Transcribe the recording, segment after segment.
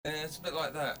Yeah, it's a bit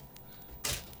like that. A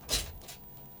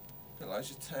bit like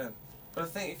Japan. But I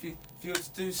think if you were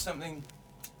to do something,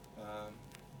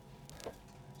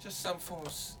 just some form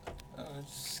of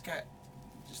just scat,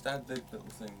 just add the little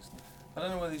things. I don't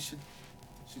know whether you should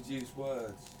use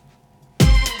words.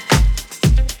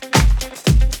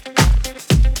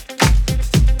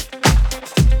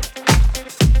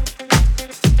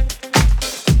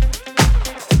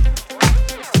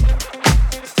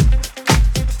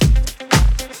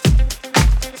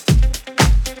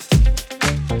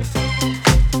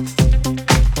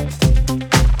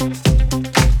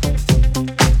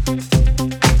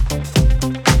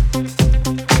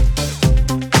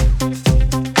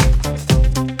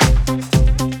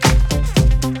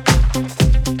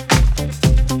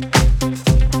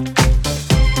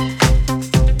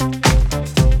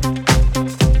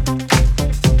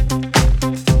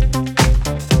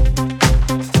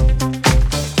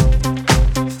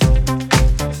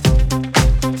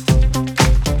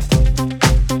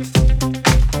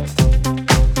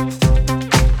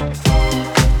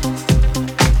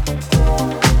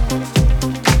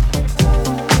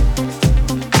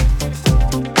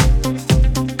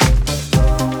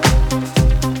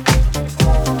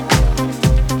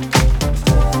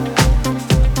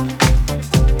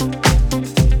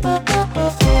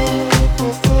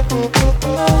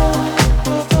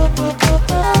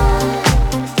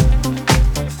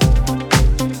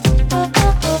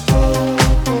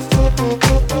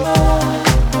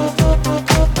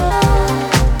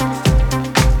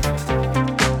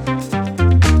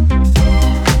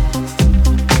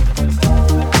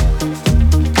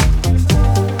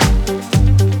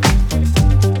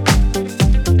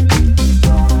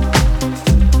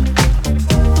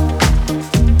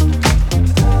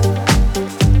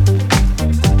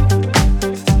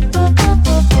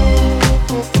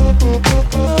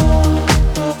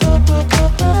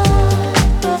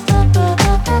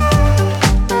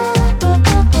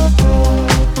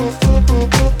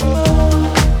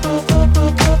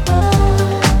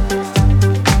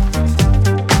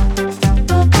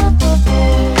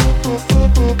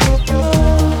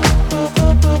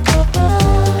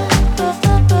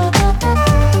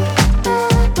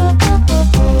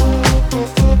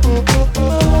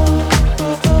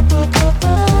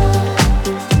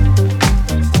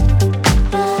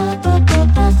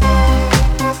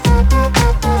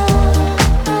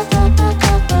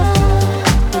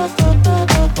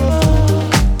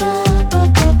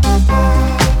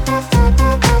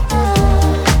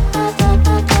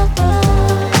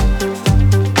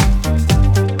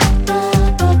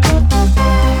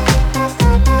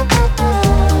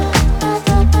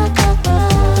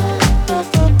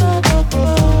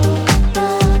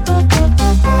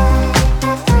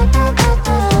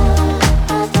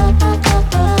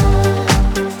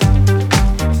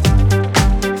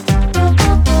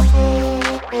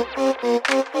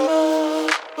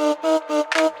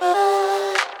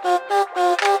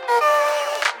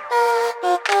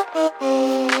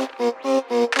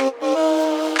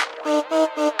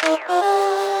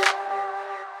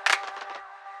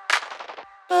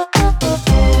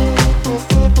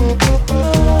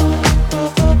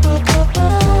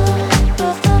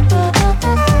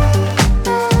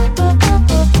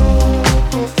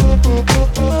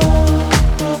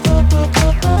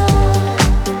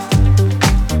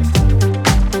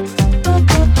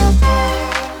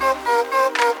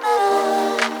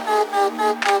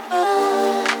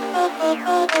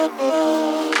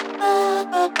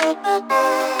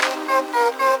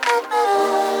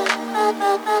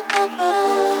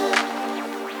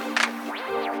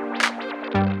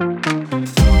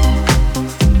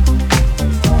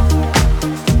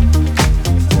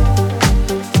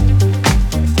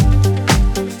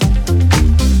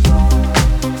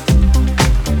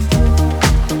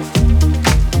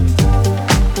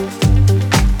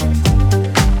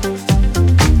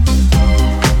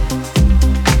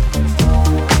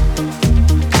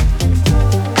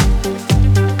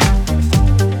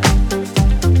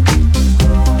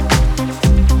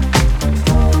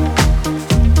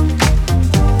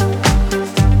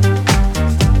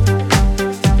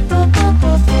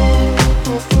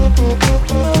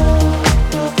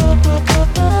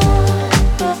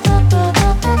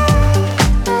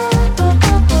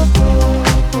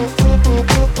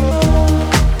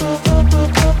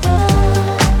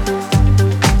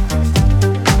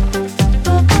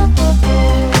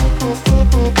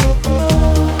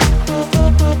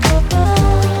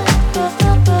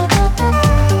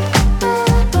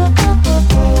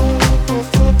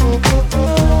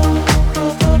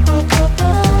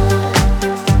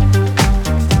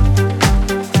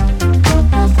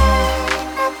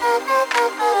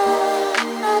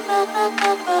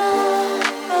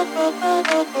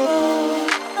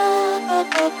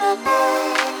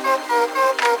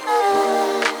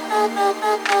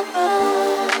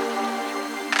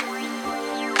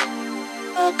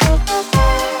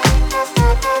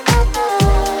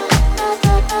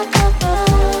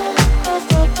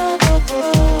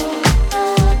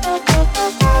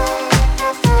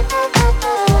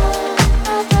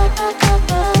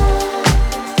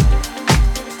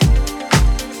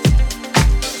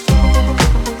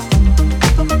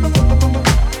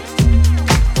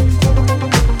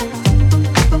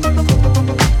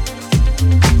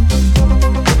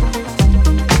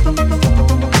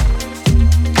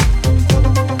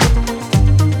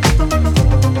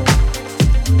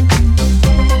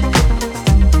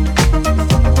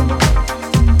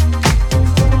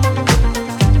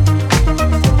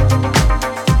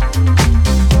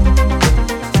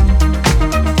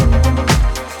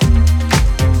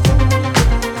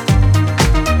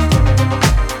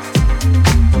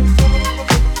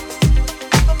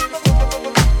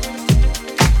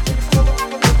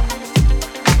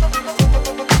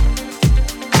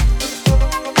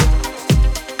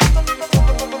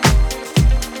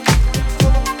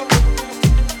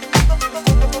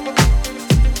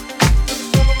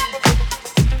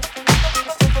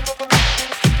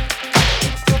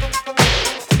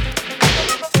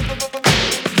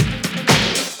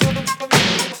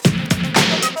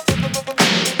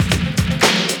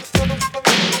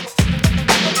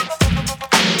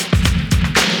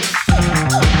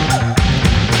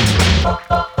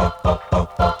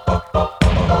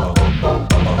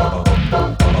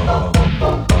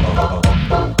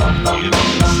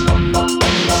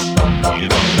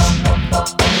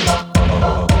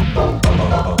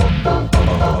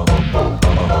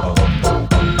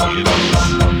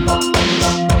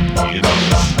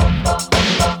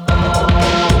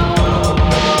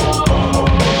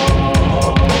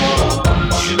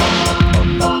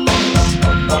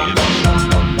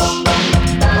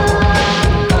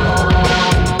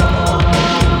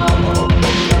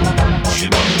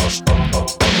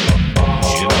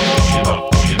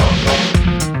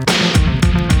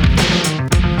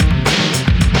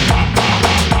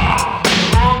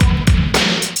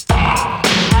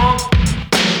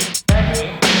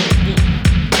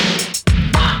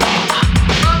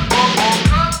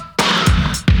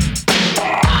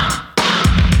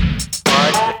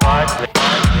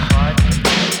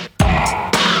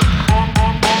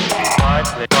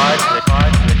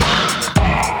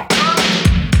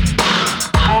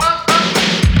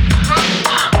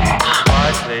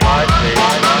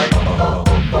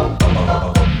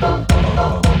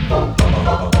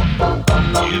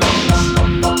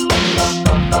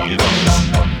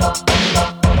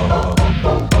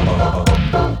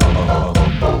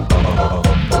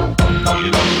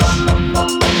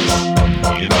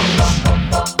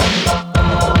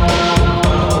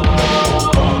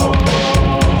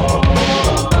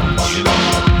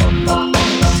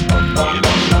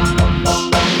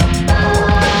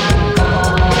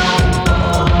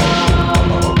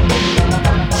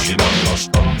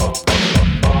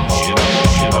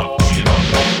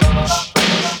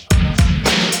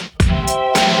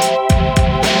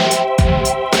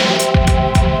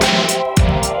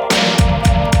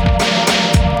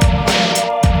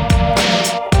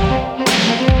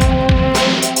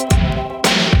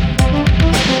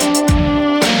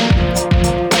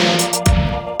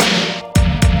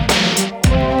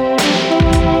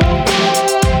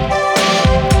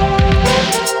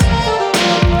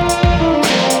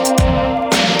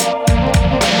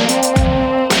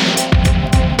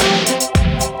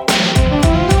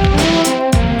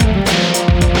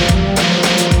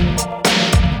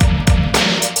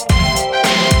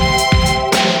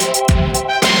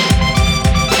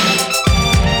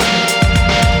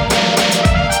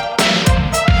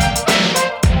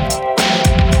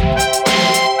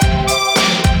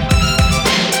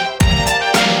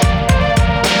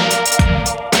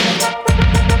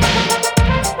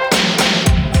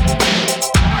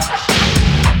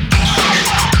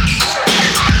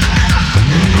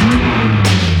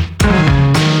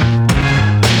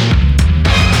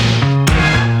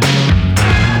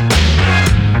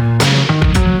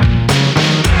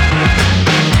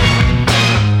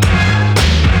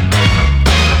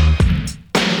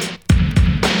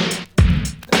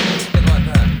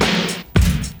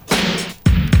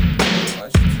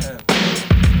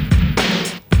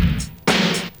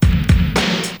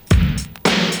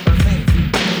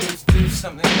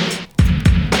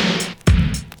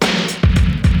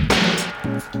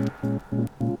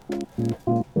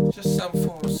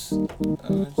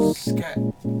 scat.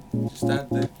 Just add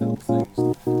the little things. I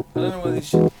don't know whether you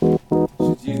should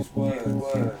use words.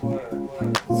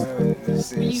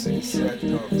 See how you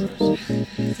go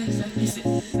first.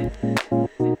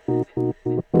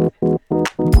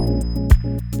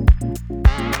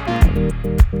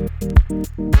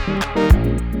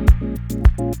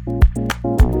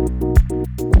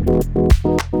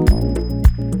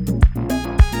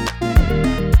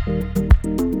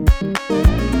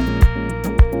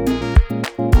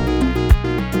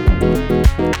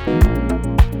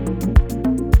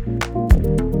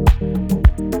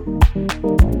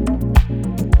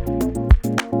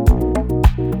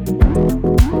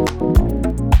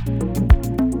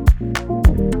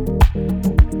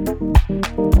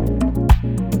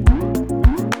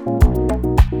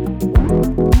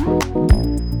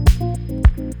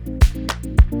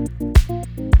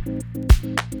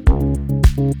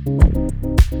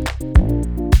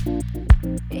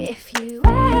 If you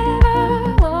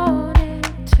ever wanted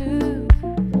to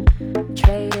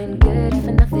trade in good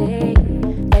for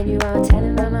nothing, then you are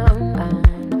telling my own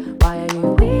mind. Why are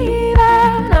you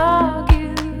even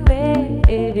arguing?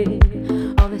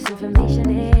 All this information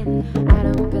in, I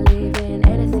don't believe in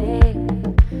anything.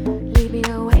 Leave me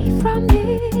away from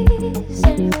this,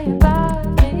 anyway about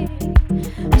me.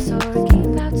 I saw a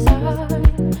keep outside,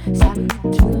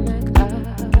 salute to a magpie.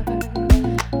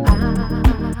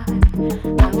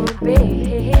 I will be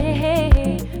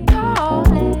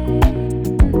calling.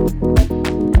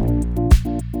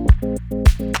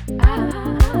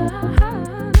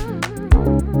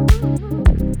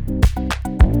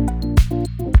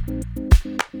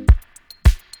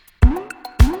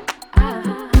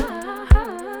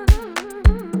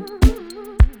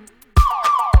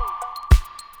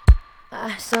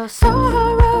 I saw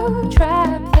sorrow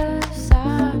trap the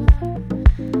sun,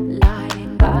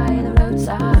 lying by the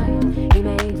roadside. He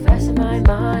made verse in my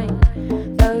mind,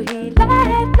 though he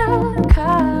let no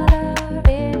color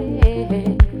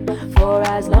in. For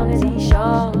as long as he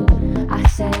shone, I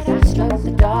said I stroked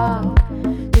the dog.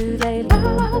 Do they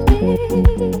love me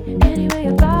anyway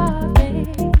above me?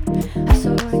 I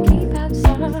saw a keep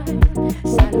outside,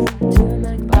 silent to a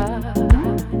magpie.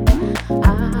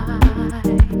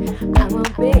 I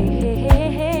won't be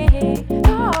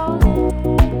calling,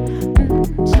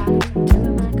 silent to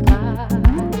a magpie.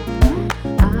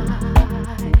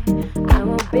 I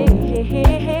won't be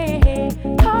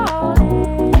calling.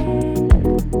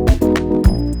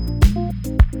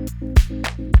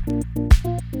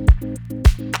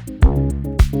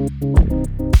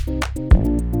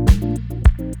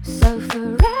 So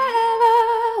forever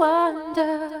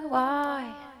wonder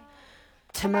why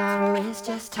tomorrow is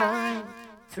just time.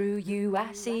 Through you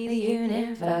I see the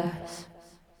universe.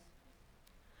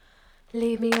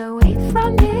 Leave me away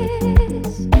from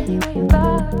this, anyway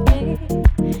above me.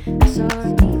 I saw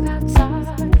a keep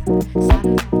outside,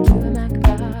 silent to a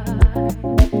magpie.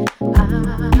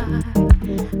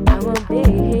 I won't be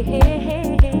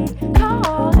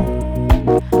calling,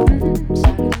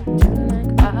 silent to a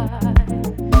magpie.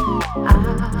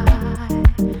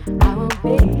 I won't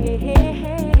be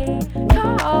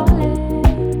calling.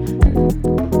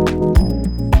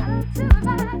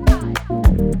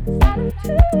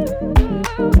 Solitude.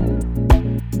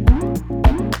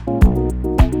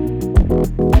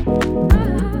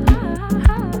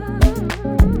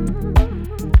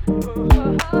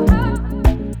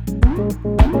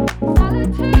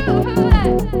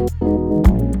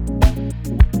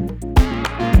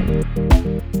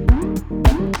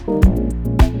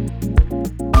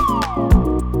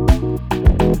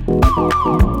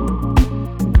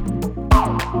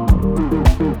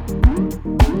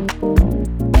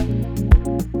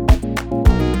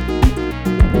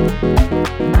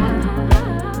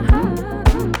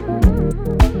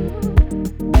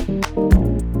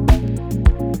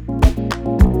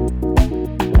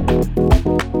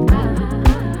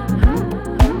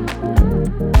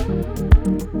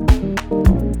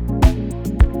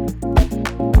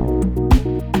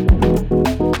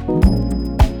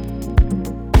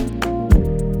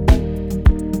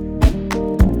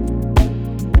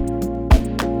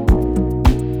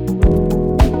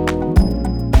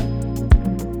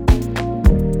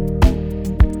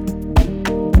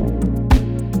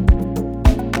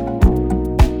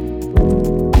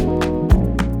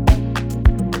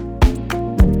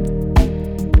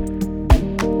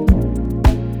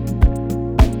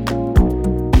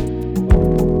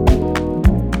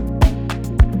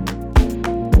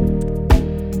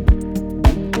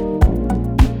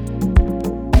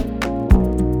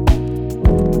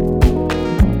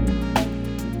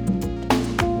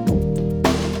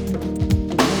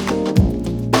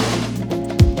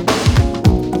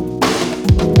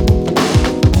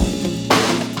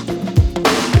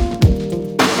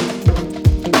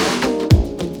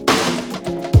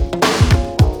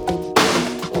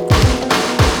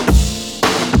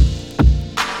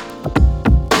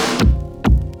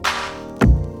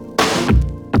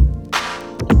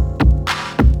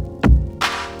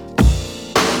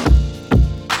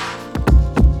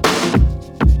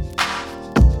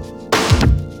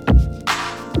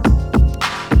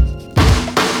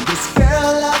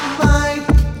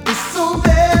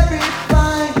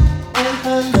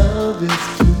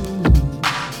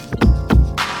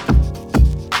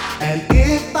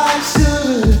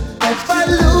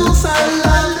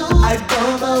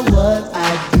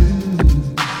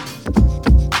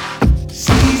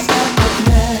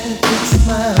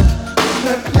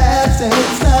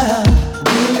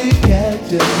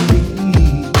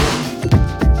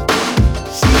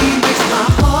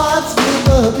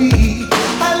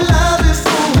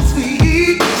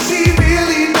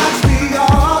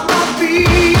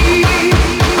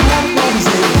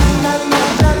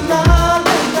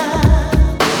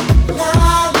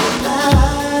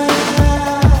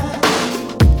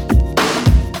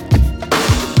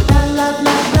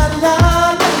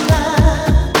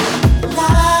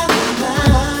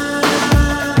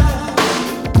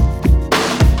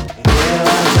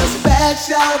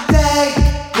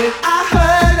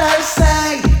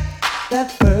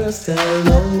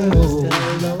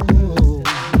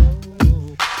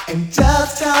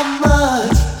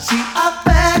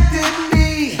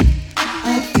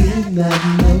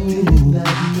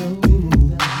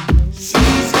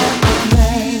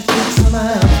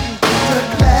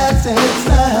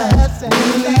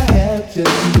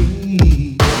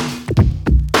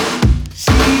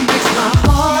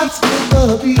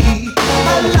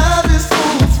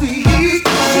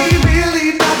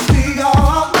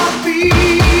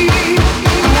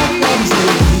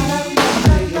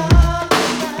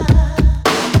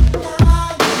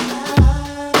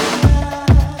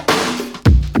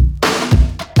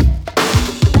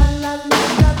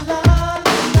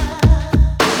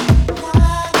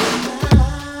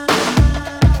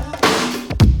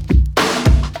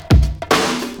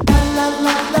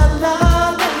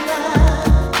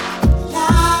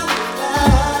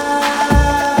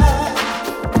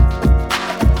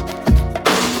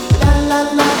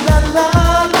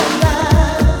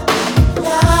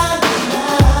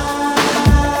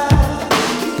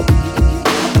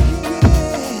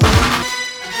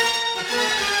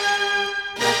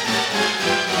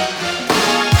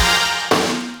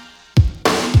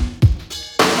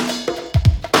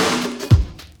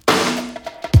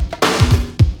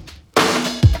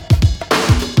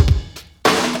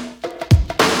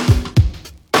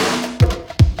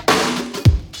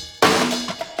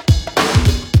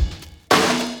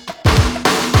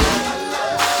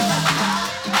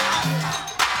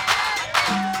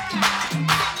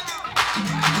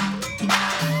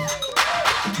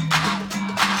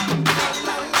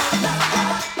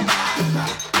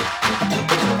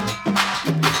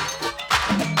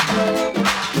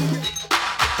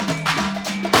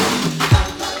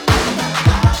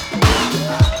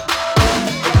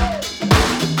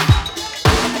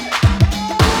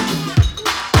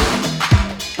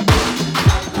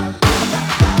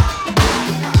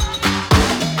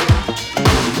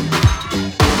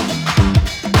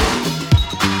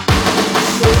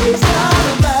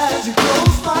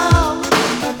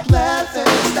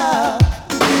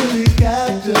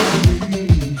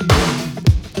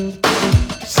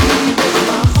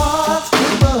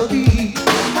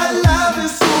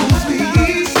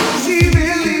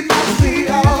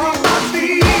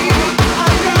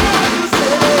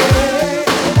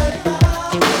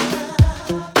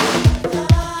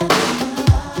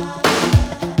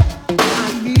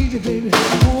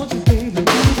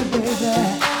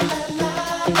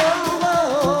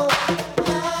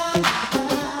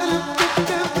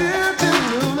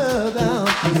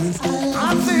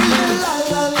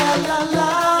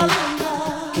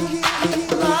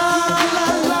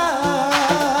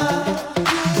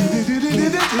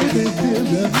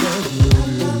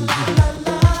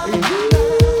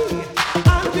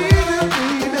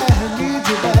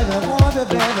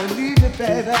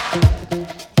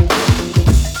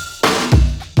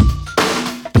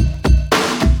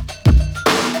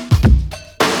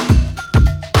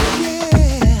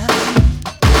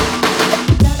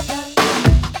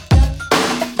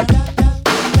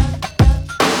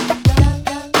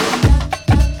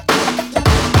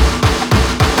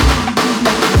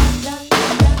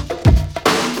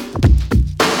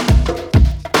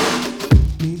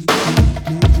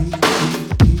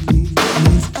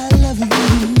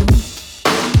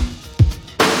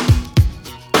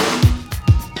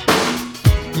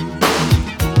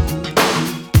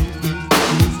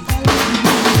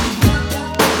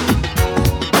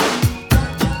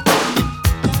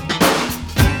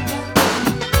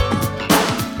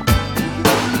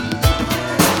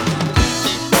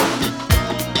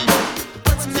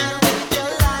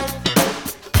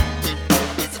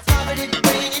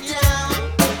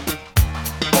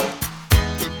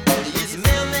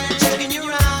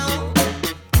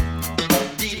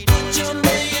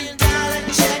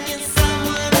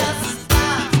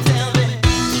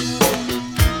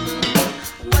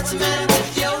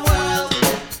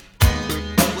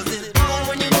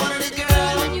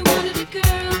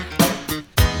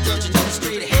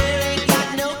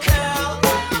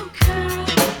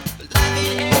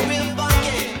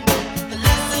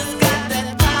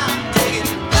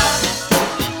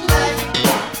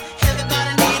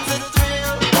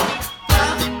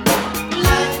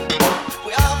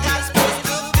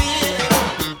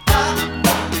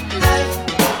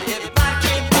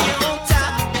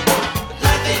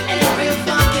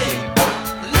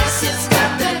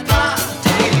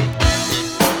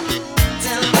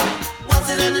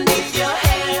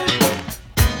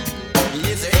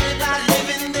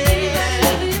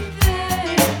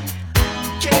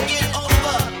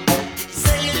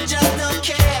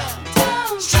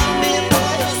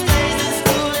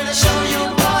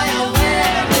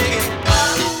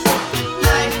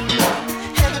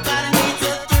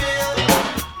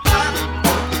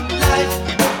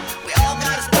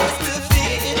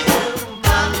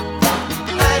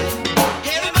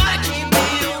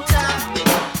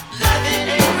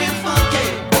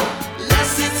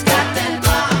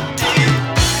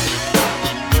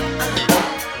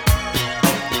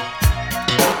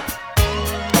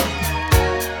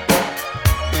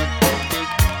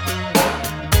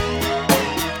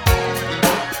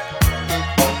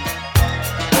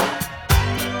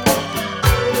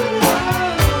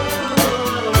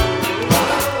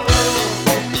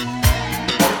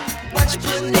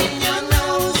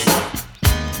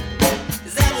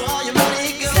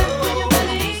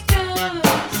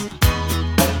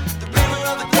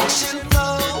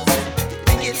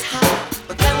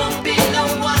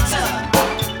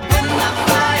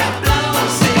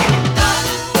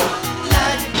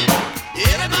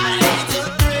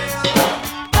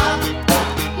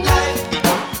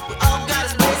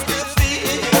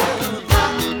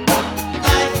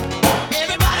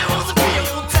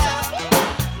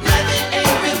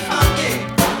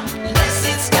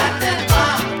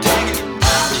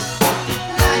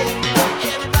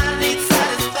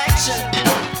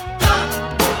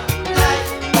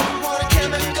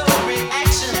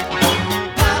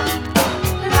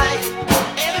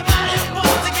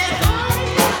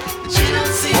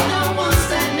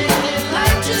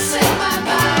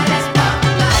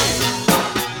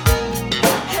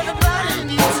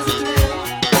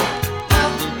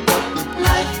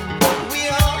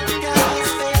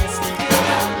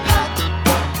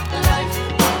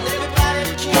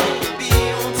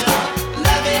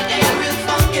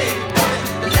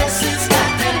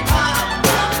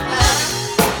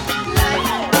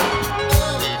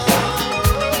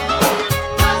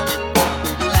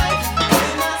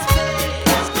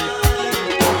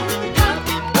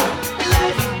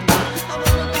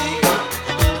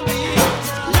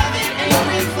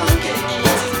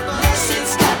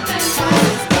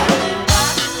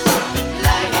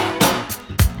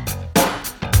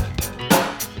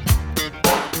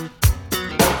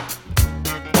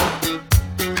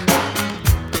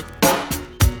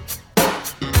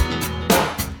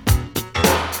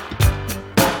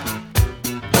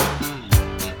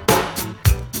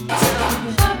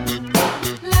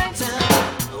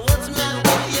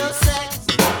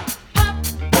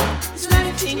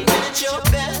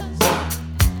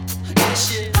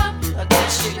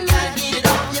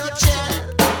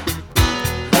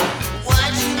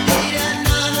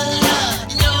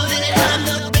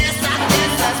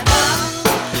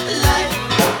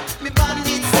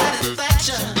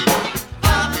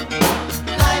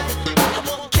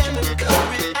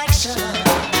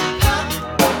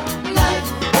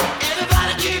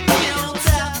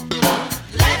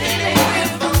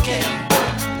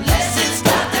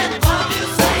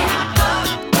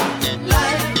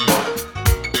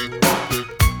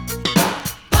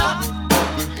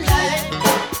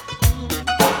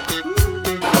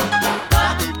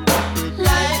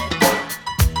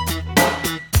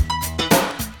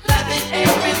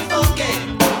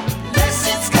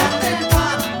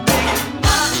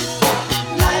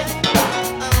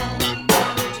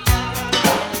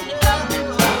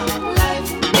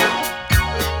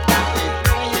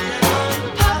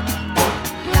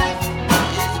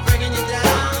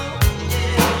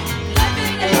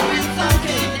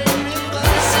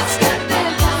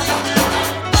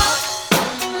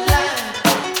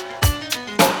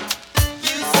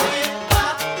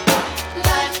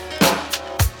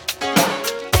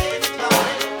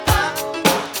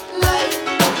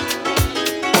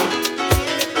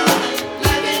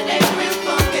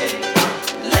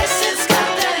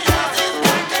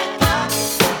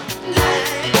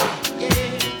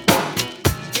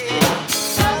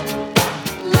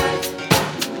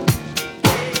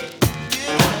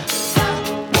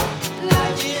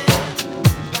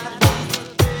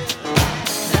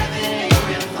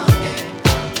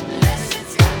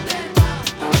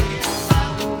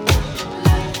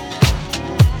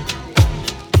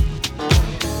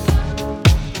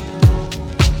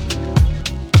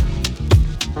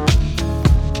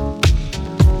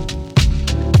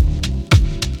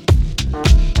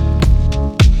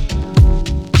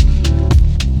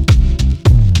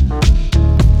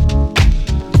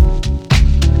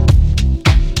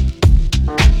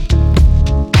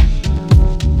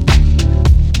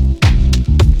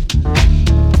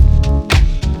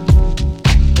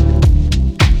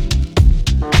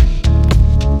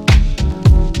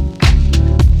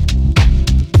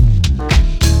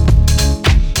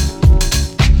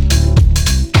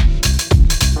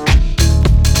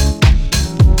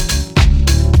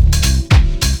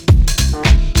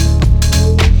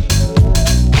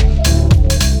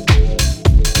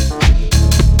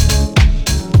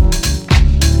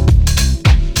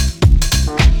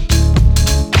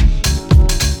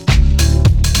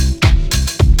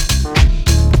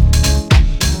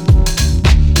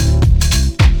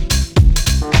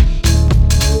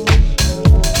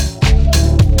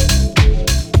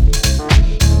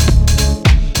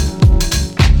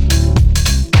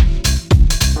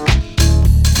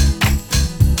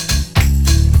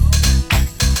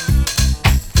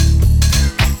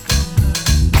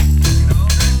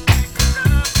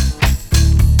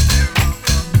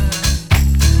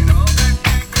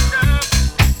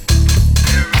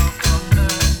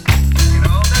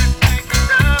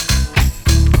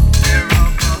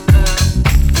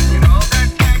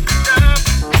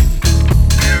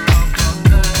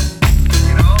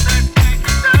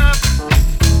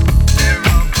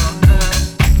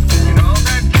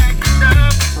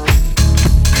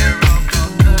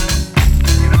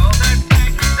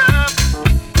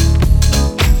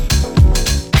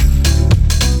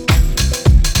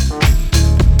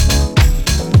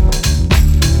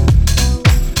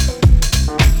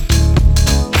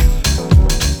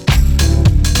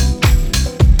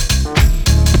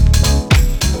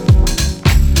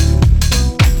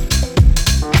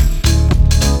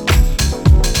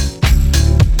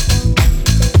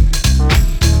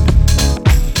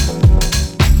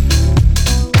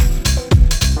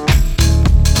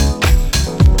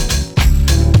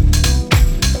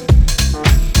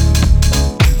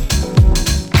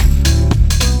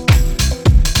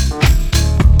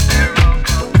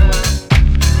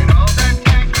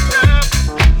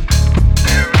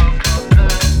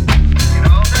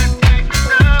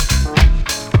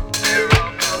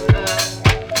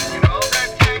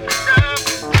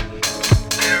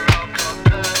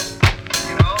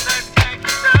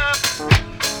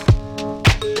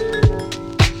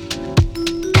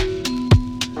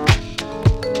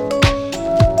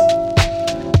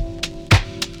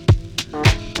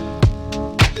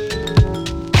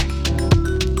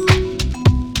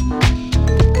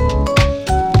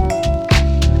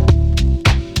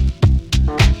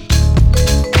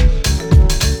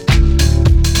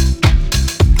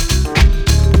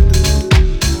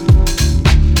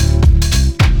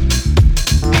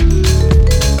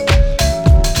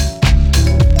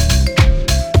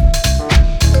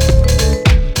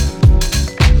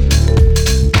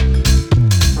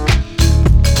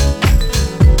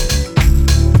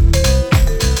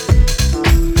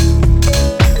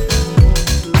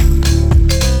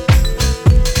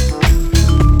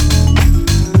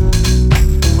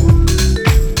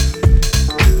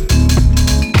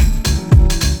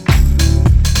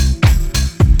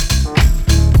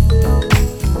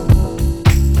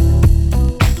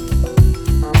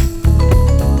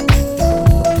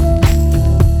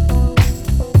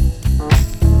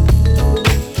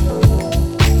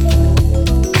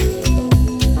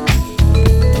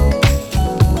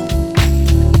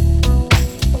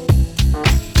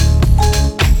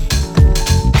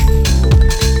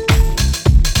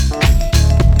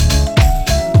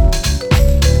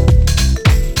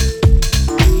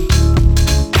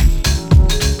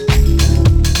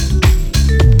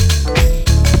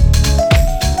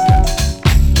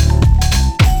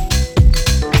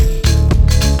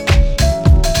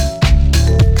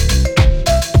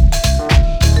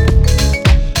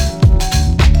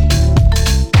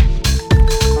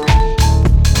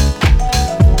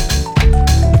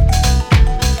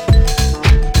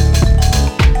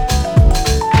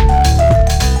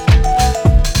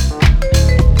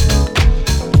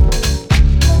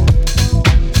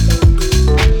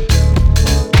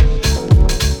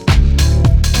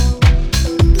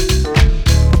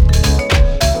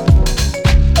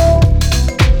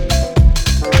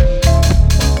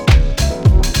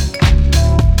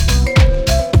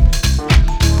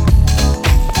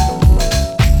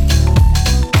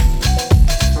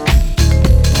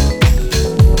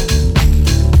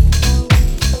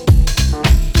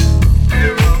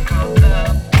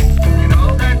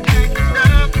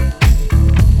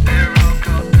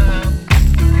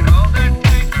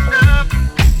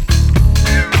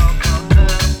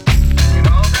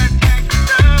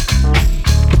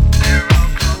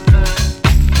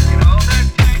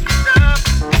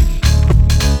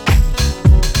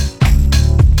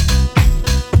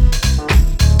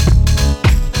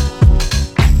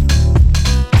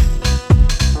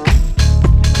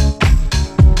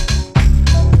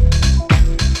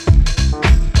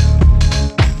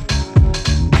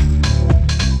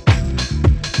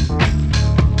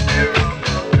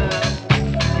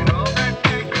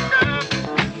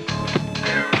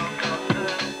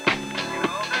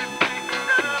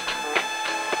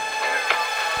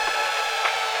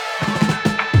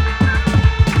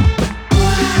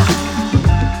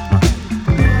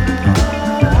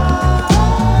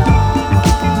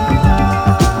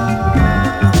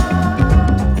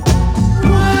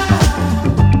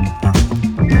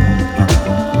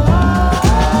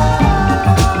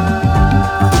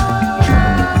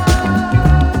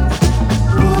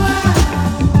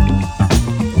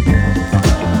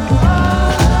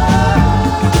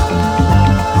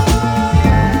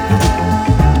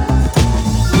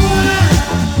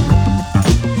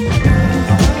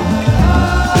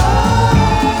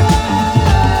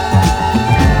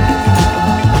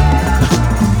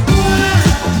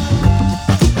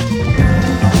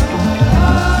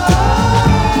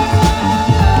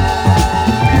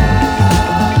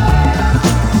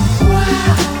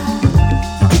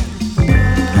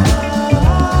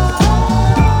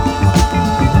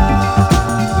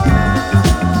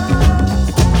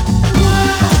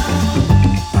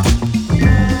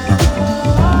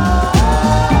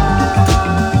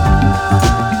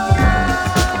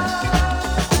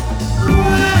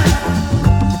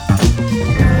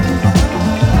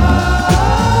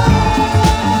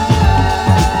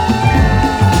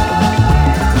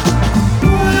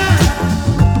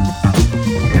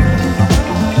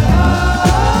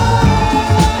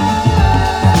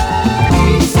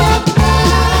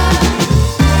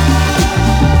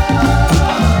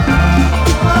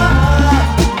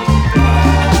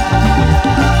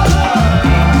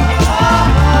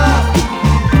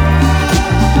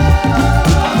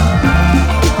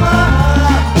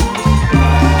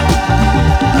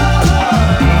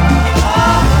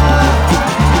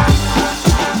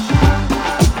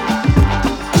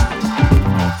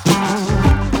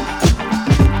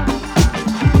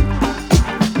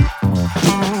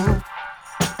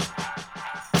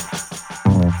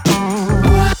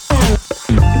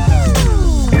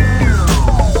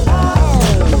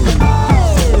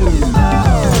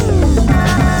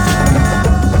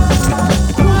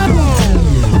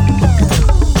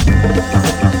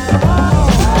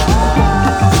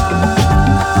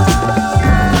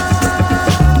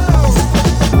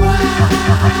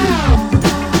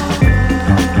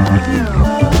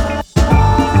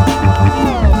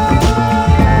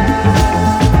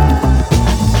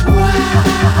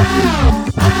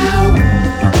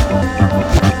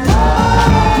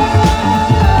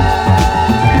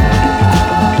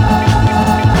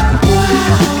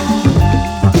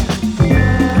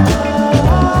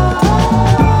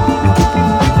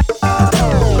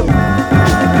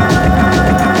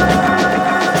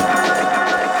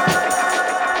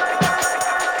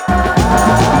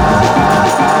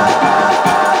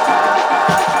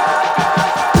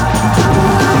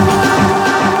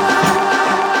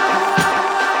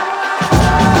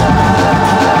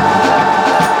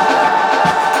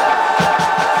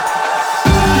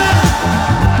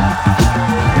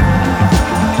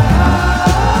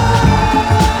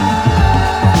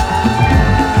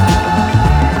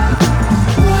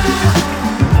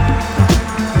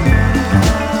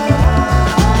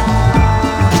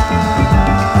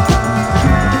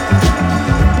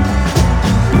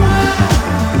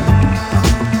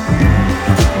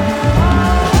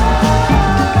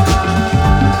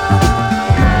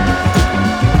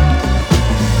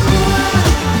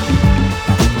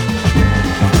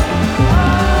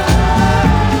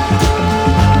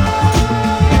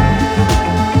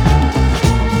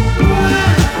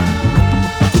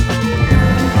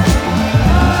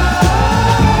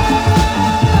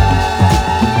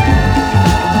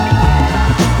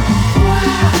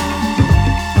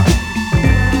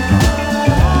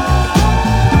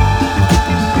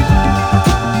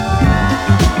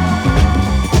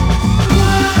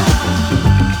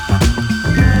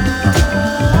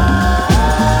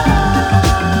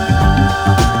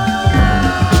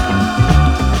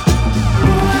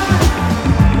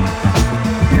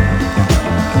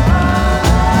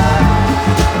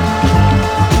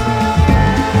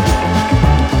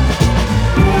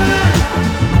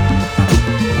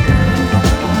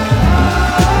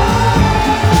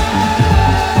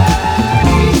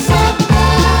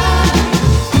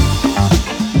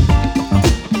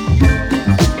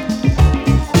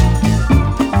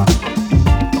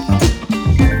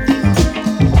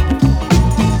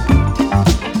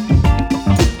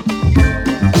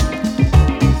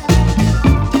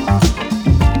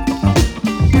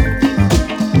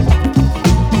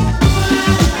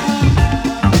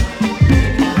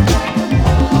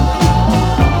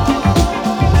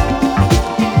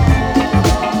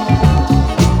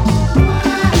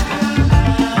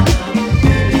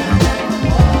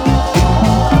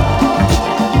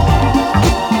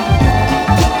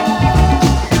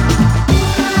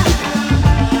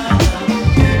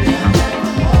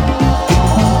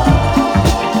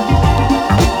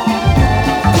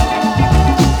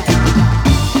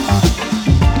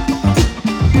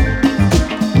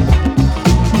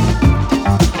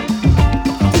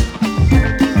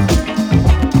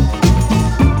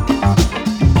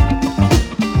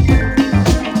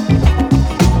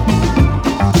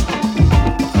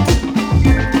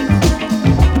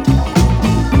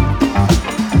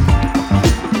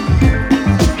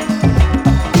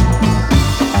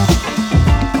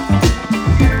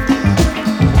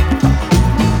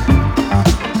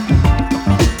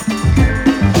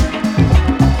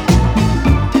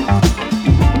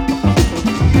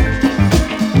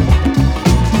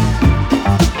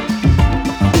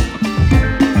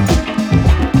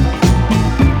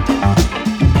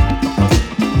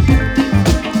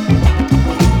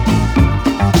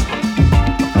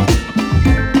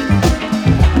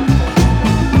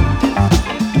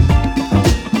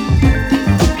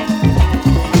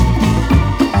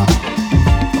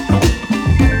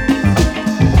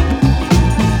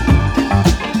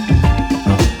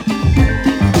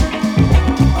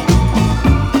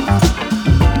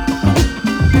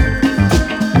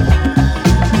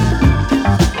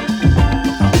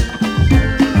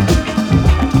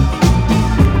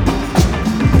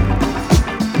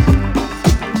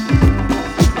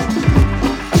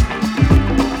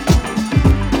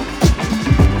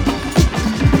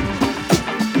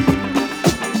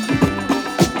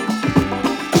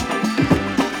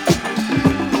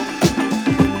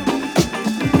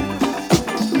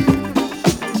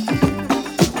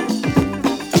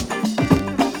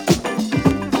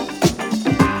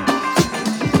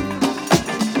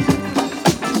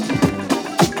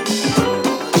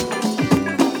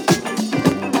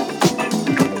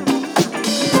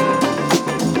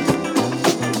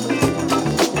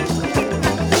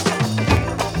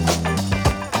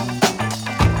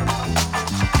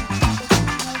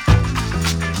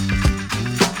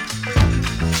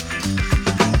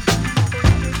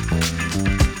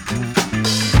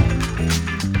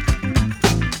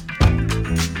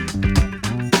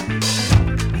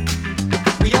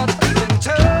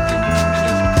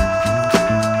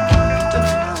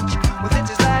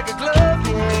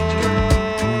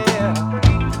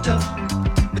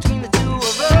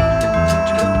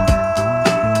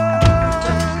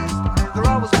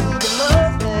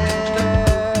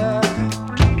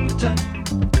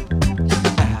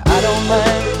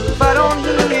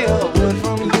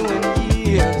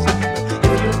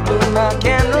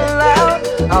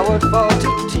 I would fall to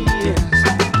tears.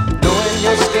 Knowing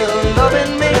you're still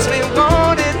loving makes me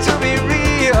want it to be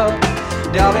real.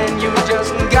 Darling, you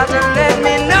just got to let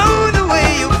me know the way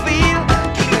you feel.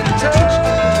 Keep in touch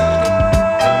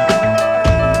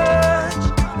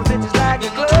with it just like a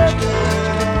glove.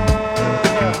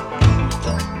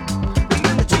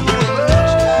 Between the two of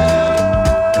us,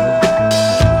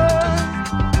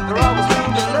 there always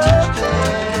room to love.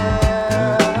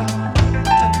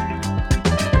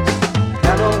 I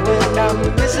know when I'm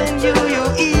missing you,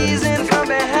 you're easing from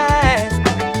behind.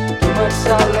 Too much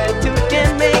solitude can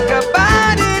make a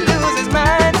body lose its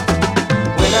mind.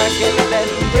 When I get that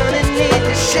yearning need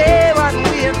to share what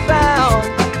we have found,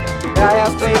 I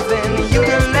have faith in you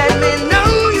to let me know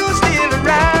you're still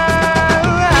around.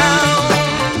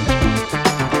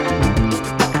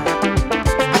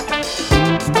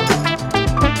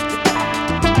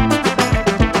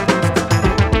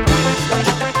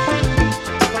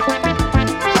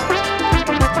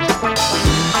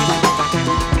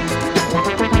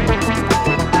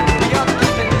 We ought to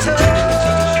keep in touch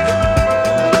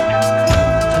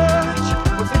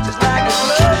with it just like a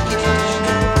glove.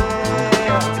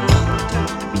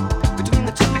 Between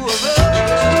the two of us,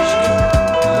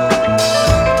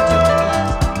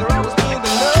 there always will be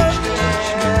love.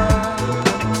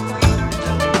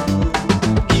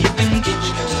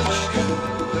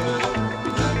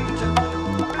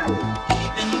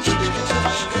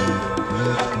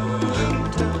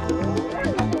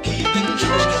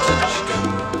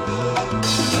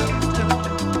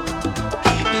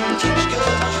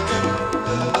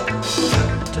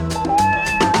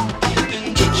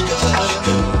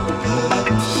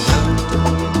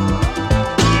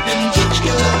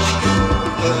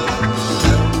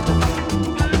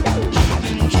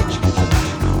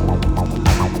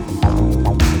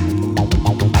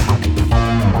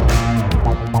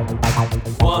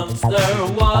 Once there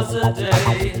was a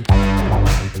day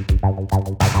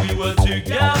we were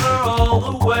together all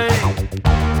the way,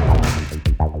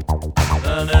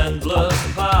 an endless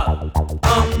path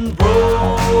unbroken.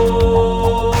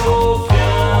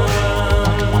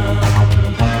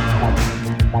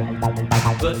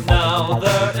 But now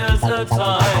there is a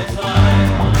time,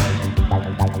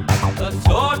 a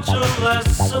torture less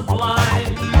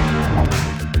sublime.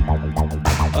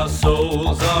 Our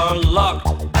souls are locked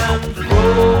and frozen.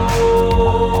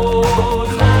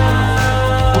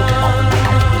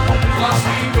 Once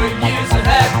we were years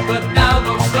ahead, but now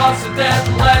those thoughts are dead.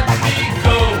 Let me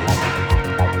go.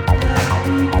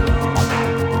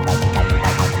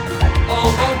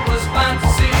 All hopeless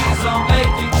fantasies are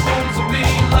making fools of me.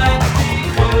 Let me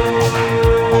go.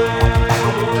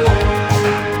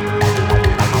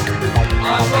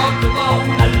 I walked alone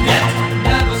and yet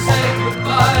never say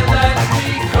goodbye. Let me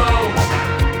go.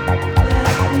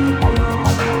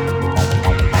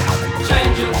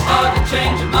 Change your heart and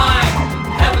change your mind.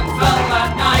 Heaven fell that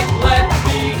night. Let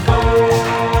me go.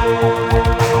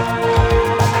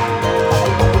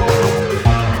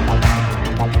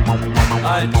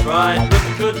 I tried but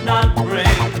could not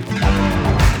bring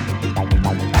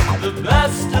the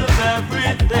best of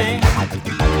everything.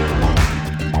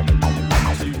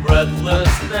 Too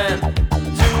breathless then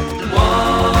to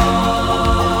wonder.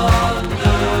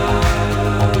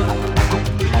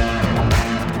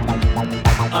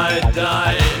 I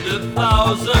died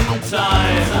 1,000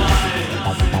 times,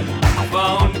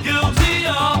 found guilty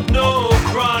of no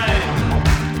crime.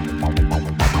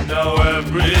 Now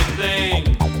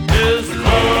everything is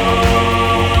under.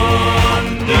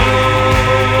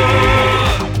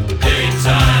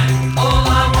 Daytime, all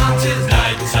I want is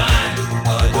nighttime. I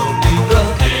don't need the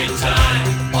daytime.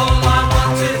 All I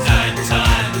want is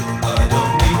nighttime. I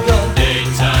don't need the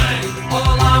daytime.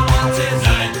 All I want is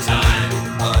nighttime.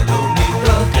 I don't need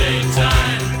the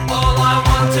daytime. All I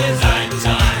want is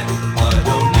nighttime. I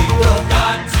don't need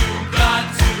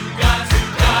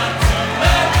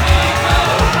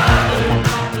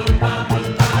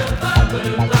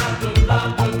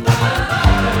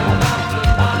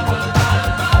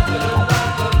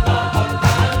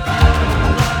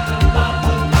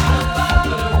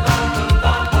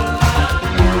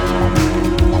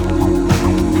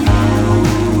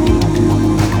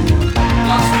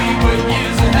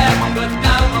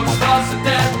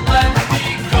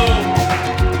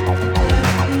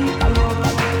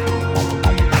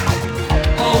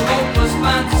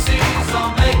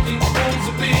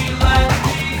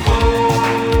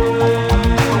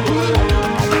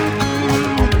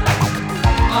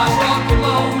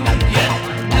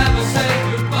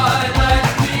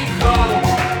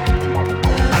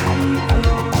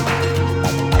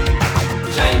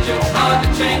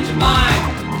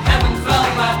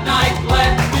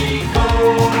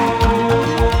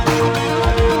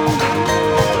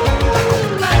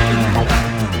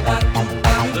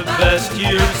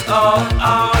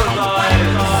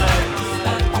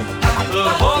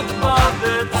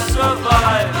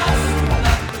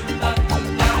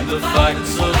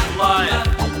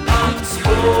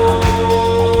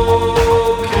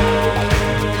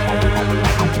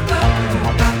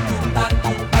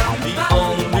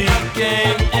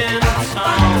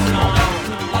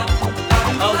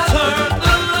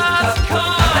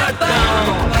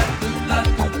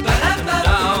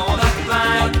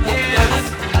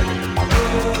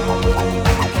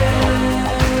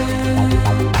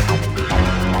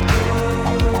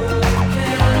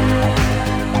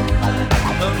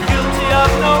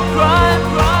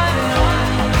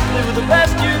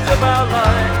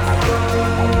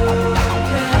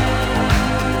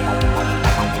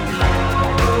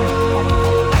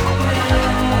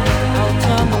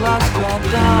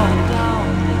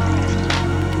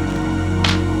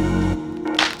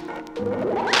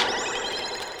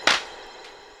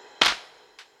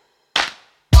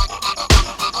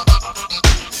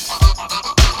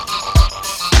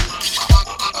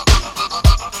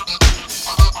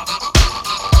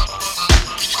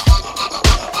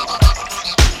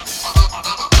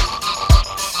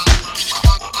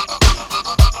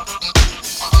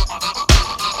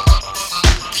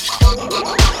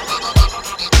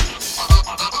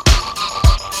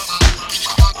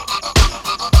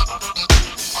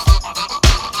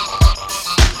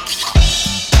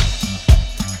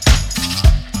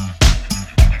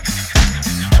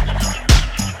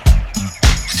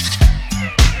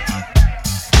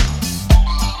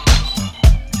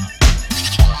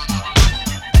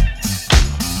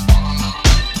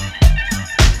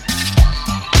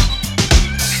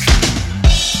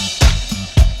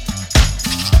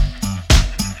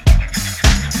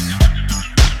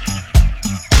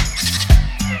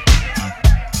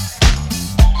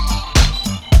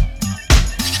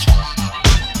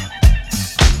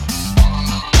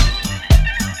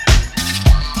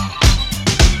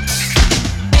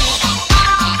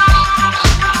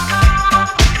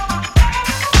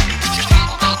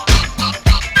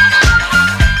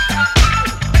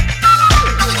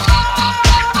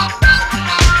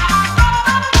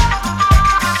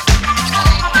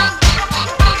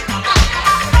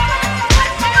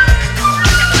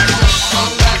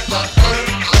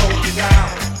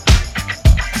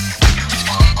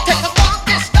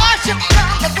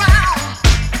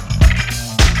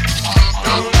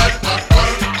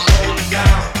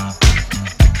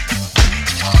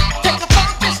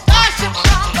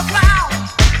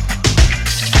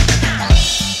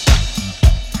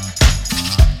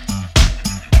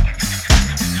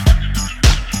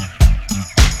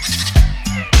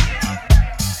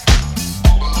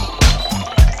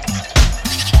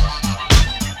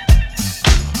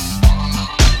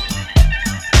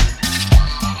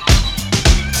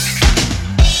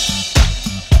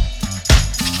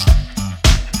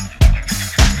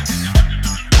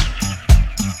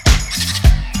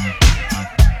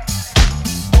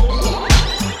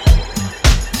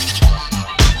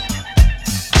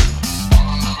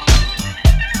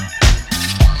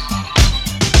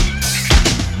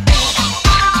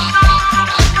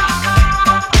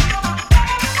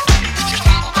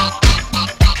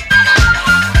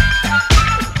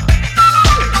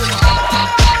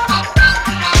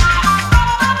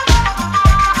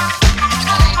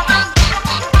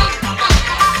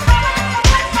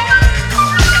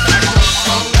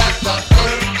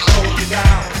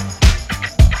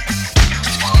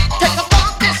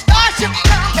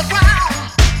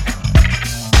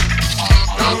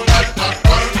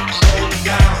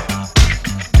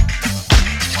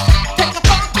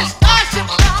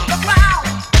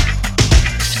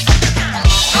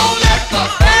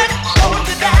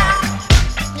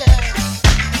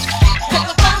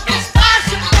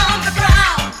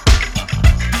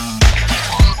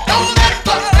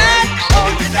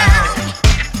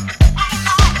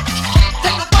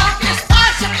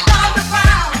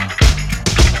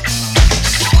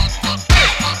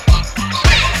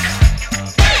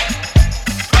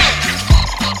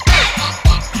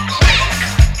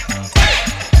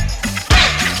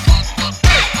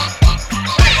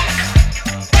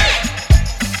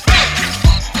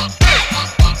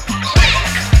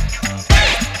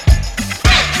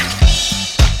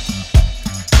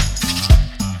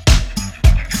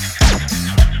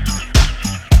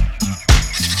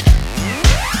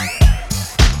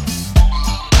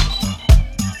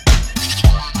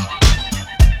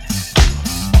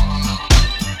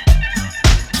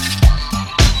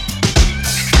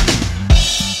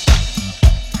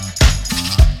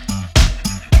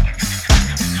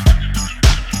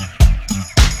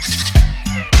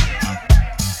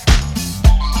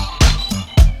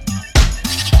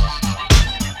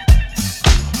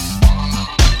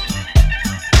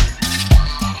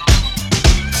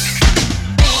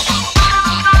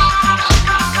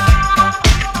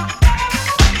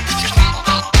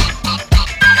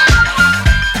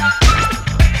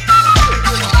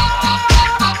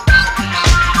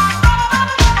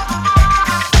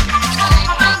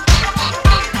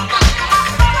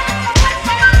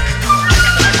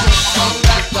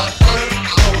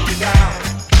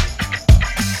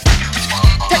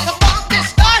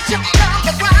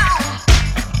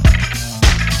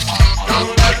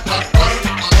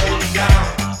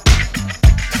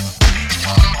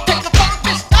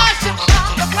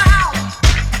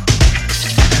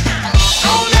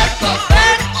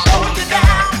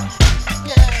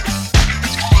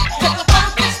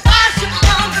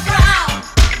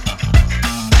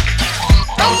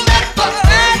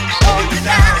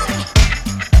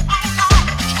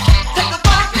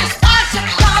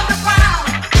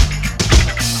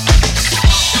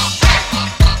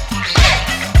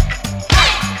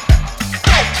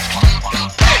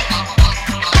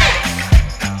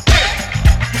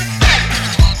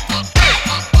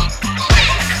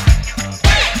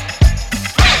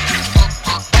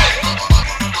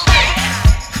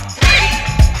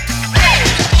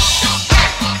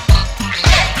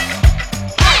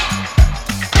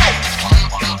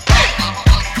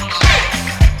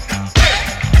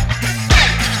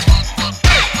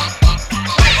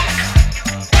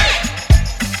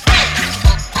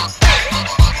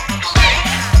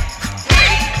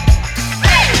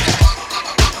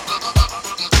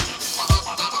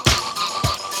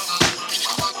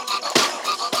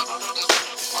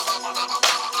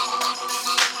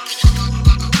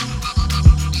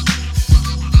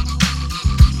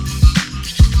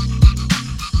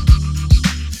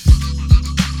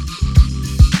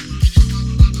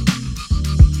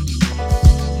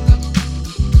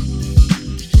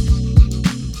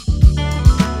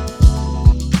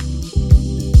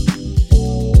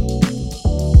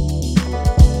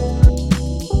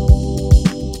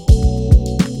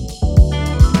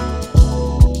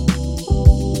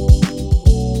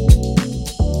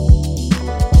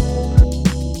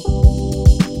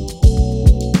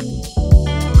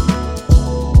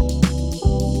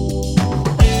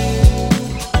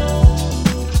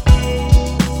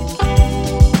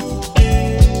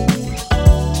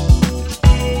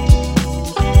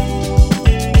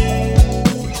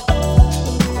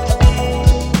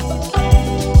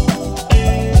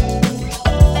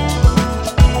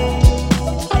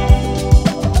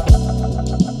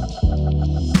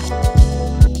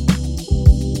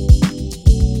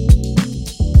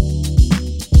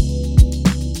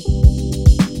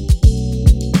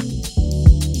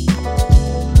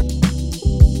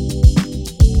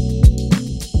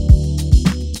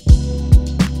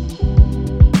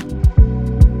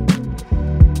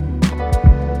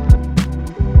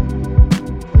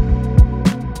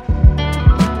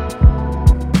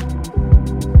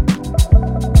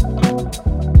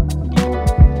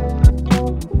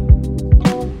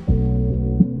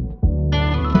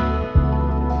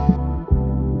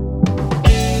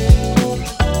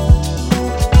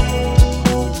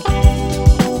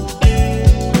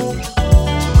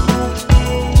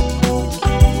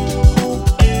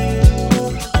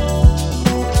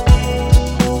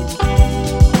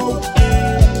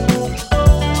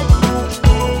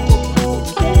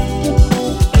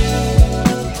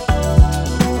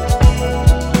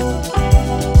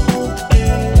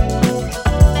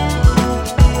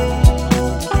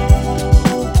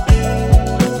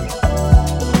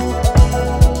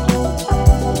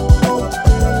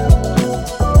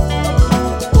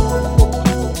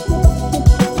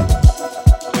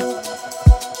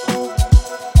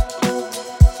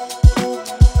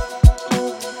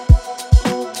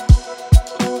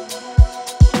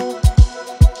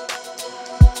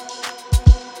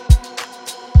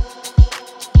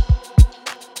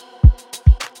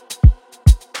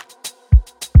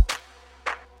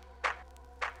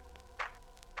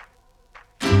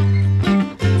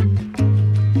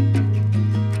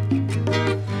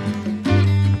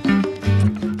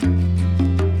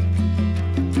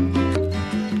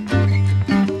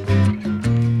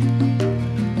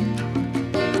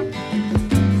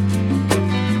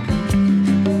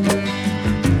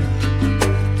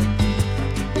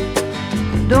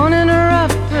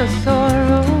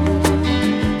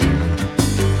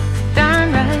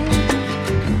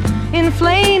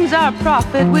our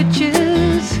prophet, which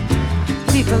is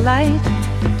be polite.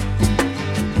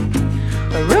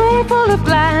 A room full of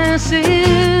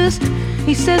glasses.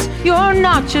 He says, you're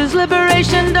Notch's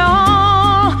liberation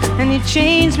doll. And he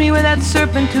chains me with that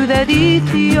serpent to that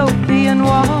Ethiopian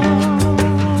wall.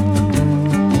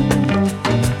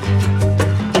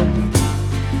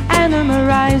 And I'm a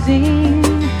rising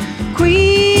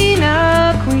queen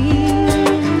of queens.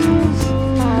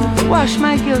 Wash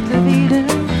my guilt of Eden,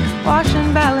 wash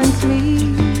and balance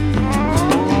me.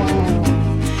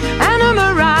 And I'm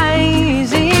a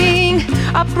rising,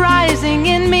 uprising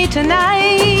in me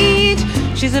tonight.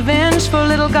 She's a vengeful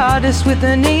little goddess with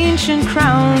an ancient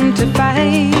crown to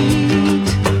fight.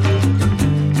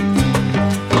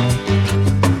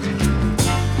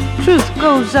 Truth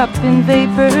goes up in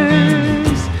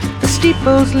vapors, the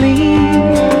steeples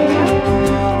lean.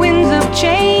 Winds of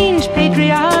change,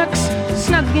 patriarchs,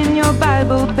 snug in your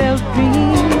Bible belt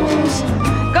dreams.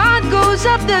 God goes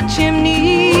up the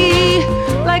chimney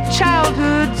like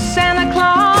childhood Santa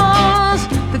Claus.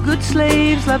 The good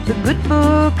slaves love the good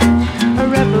book, a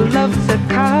rebel loves a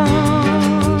cause.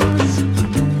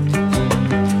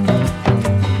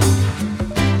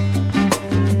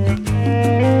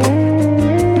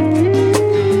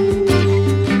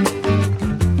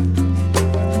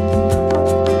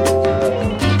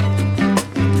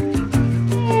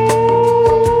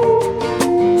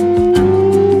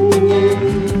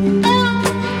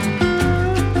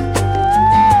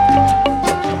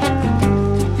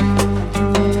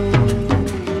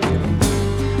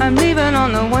 I'm leaving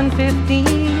on the 115.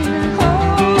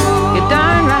 You're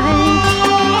darn right.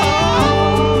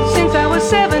 Since I was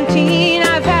 17,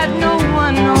 I've had no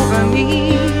one over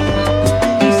me.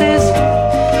 He says,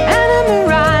 and I'm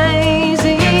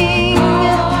rising.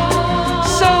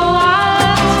 So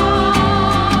what?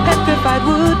 Petrified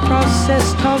wood,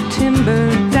 processed tall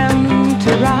timber down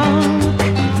to rock.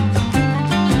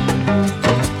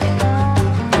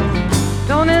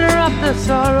 Don't interrupt the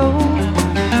sorrow.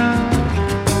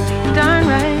 Darn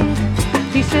right.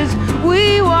 He says,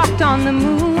 we walked on the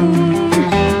moon.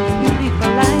 Be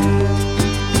polite.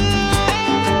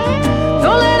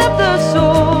 Don't let up the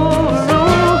sorrow.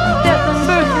 Death and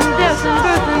birth and death and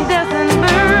birth and death and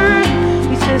birth.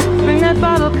 He says, bring that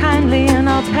bottle kindly and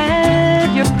I'll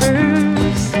pad your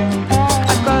purse.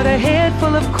 I've got a head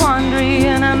full of quandary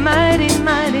and a mighty,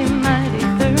 mighty, mighty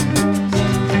thirst.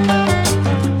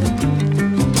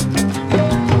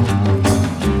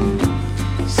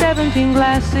 17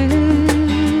 glasses,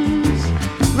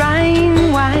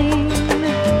 Rhine wine,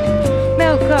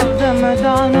 milk of the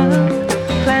Madonna,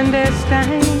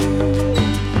 clandestine.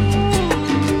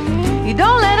 You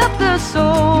don't let up the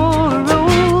sorrow.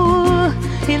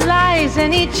 He lies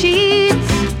and he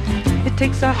cheats. It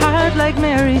takes a heart like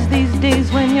Mary's these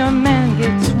days when your man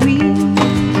gets weak.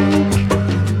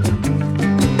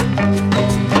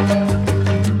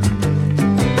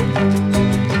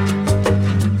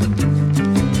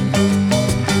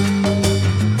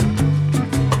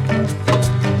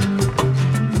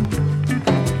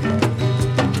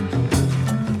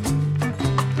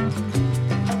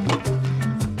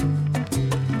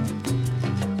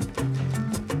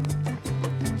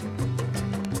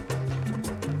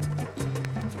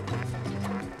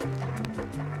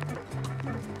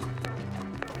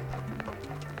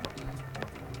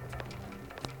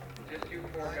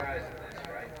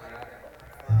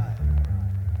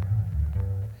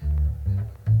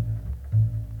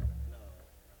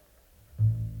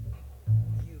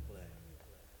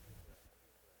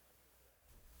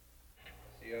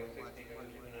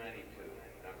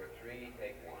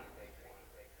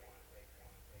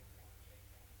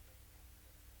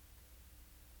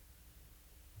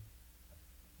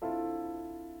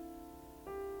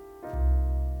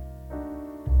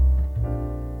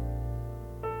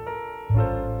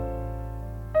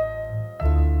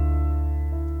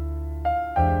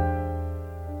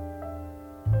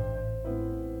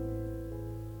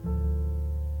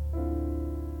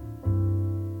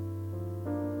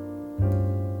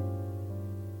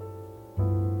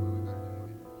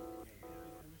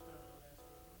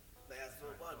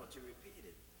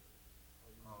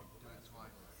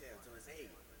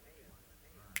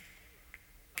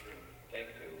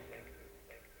 Take two.